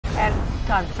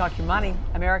Time to talk your money.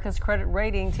 America's credit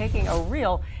rating taking a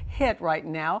real hit right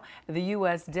now. The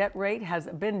U.S. debt rate has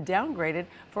been downgraded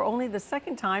for only the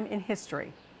second time in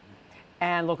history.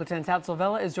 And Local 10's Hatzel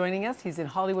Vela is joining us. He's in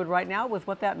Hollywood right now with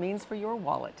what that means for your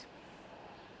wallet.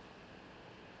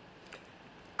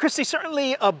 Christy,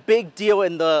 certainly a big deal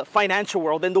in the financial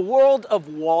world, in the world of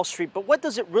Wall Street. But what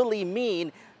does it really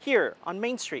mean here on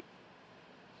Main Street?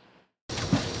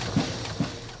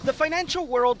 The financial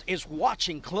world is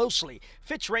watching closely.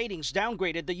 Fitch Ratings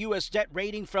downgraded the U.S. debt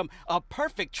rating from a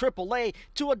perfect AAA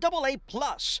to a AA+.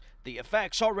 The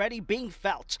effects already being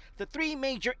felt. The three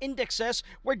major indexes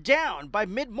were down by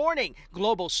mid-morning.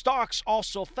 Global stocks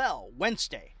also fell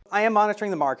Wednesday. I am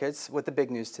monitoring the markets with the big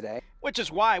news today. Which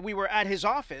is why we were at his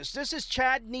office. This is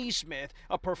Chad Neesmith,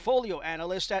 a portfolio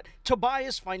analyst at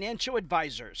Tobias Financial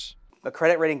Advisors. A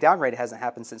credit rating downgrade hasn't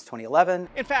happened since 2011.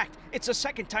 In fact, it's the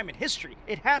second time in history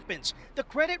it happens. The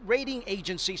credit rating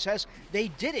agency says they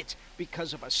did it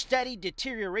because of a steady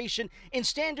deterioration in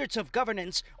standards of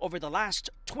governance over the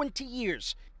last 20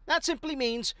 years. That simply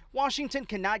means Washington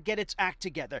cannot get its act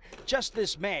together. Just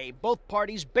this May, both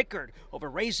parties bickered over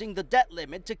raising the debt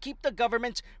limit to keep the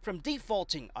government from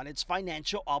defaulting on its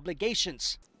financial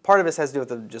obligations. Part of this has to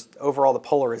do with just overall the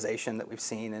polarization that we've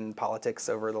seen in politics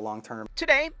over the long term.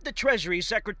 Today, the Treasury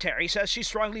Secretary says she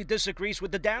strongly disagrees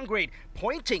with the downgrade,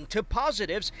 pointing to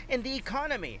positives in the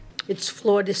economy. Its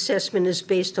flawed assessment is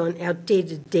based on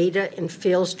outdated data and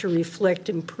fails to reflect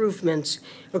improvements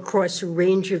across a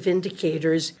range of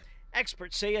indicators.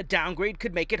 Experts say a downgrade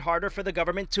could make it harder for the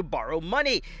government to borrow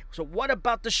money. So what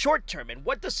about the short term, and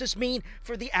what does this mean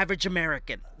for the average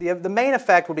American? The main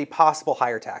effect would be possible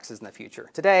higher taxes in the future.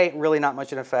 Today, really not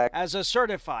much in effect. As a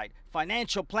certified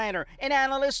financial planner and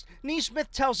analyst, Neesmith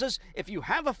tells us if you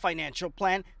have a financial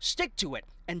plan, stick to it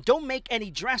and don't make any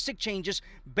drastic changes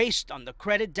based on the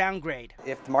credit downgrade.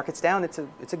 If the market's down, it's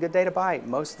a good day to buy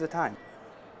most of the time.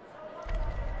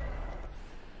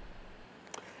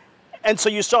 And so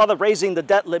you saw that raising the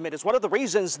debt limit is one of the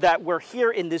reasons that we're here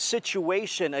in this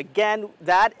situation. Again,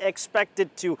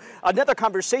 another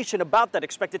conversation about that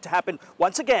expected to happen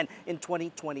once again in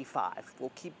 2025.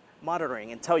 We'll keep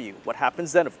monitoring and tell you what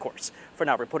happens then, of course. For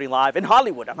now, reporting live in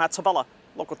Hollywood, I'm Hatzel Vela,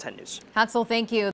 Local 10 News. Hatzel, thank you.